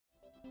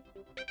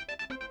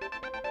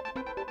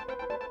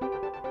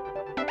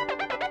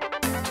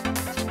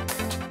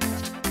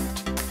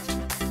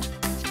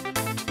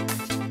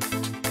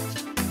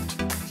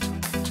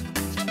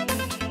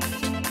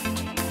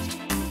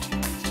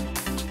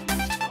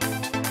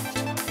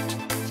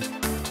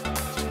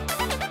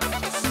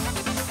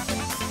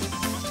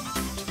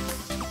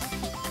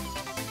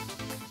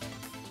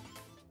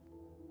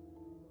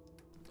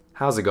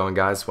How's it going,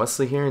 guys?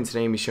 Wesley here, and today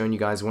I'm going to be showing you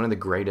guys one of the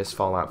greatest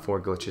Fallout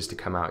 4 glitches to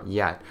come out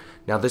yet.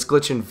 Now, this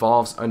glitch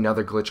involves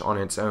another glitch on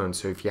its own,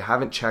 so if you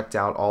haven't checked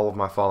out all of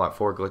my Fallout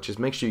 4 glitches,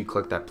 make sure you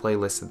click that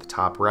playlist at the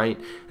top right,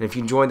 and if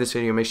you enjoyed this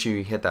video, make sure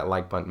you hit that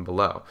like button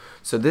below.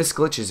 So this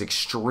glitch is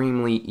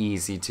extremely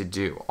easy to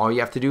do. All you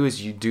have to do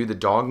is you do the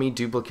dog meat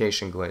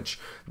duplication glitch,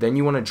 then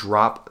you want to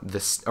drop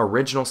the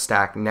original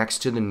stack next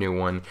to the new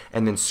one,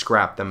 and then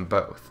scrap them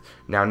both.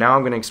 Now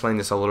I'm going to explain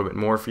this a little bit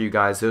more for you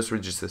guys. Those were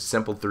just the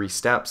simple 3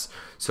 steps,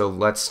 so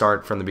let's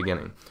start from the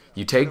beginning.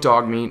 You take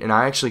dog meat, and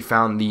I actually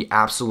found the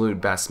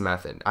absolute best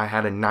method. I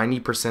had a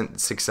 90%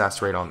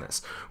 success rate on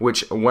this,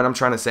 which what I'm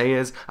trying to say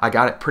is I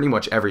got it pretty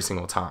much every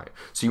single time.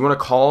 So you want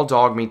to call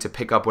dog meat to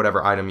pick up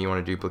whatever item you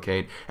want to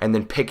duplicate, and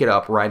then pick it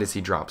up right as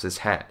he drops his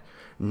head.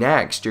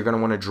 Next, you're going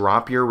to want to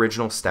drop your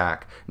original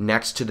stack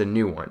next to the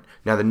new one.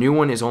 Now, the new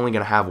one is only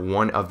going to have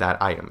one of that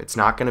item. It's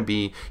not going to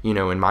be,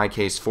 in my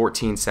case,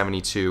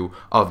 1472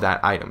 of that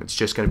item. It's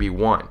just going to be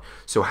one.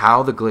 So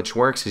how the glitch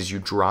works is you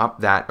drop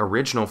that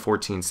original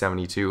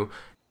 1472,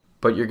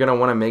 but you're going to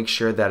want to make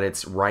sure that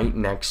it's right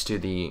next to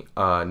the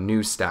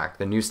new stack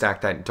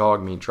that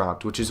dog meat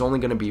dropped, which is only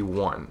going to be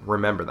one.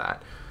 Remember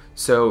that.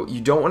 So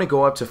you don't want to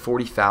go up to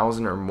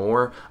 40,000 or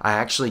more. I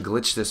actually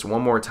glitched this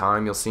one more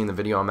time. You'll see in the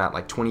video I'm at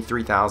like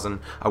 23,000.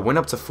 I went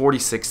up to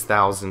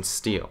 46,000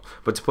 steel.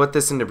 But to put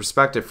this into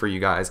perspective for you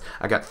guys,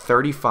 I got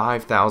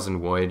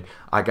 35,000 wood,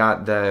 I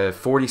got the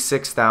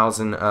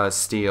 46,000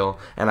 steel,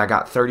 and I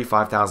got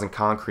 35,000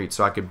 concrete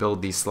so I could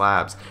build these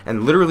slabs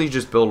and literally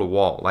just build a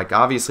wall. Like,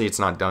 obviously it's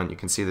not done. You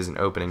can see there's an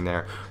opening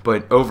there.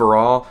 But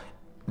overall,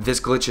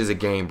 this glitch is a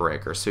game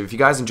breaker. So if you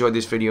guys enjoyed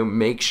this video,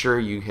 make sure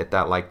you hit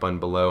that like button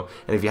below.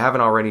 And if you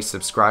haven't already,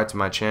 subscribe to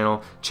my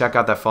channel. Check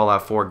out that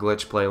Fallout 4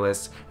 glitch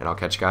playlist, and I'll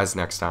catch you guys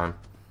next time.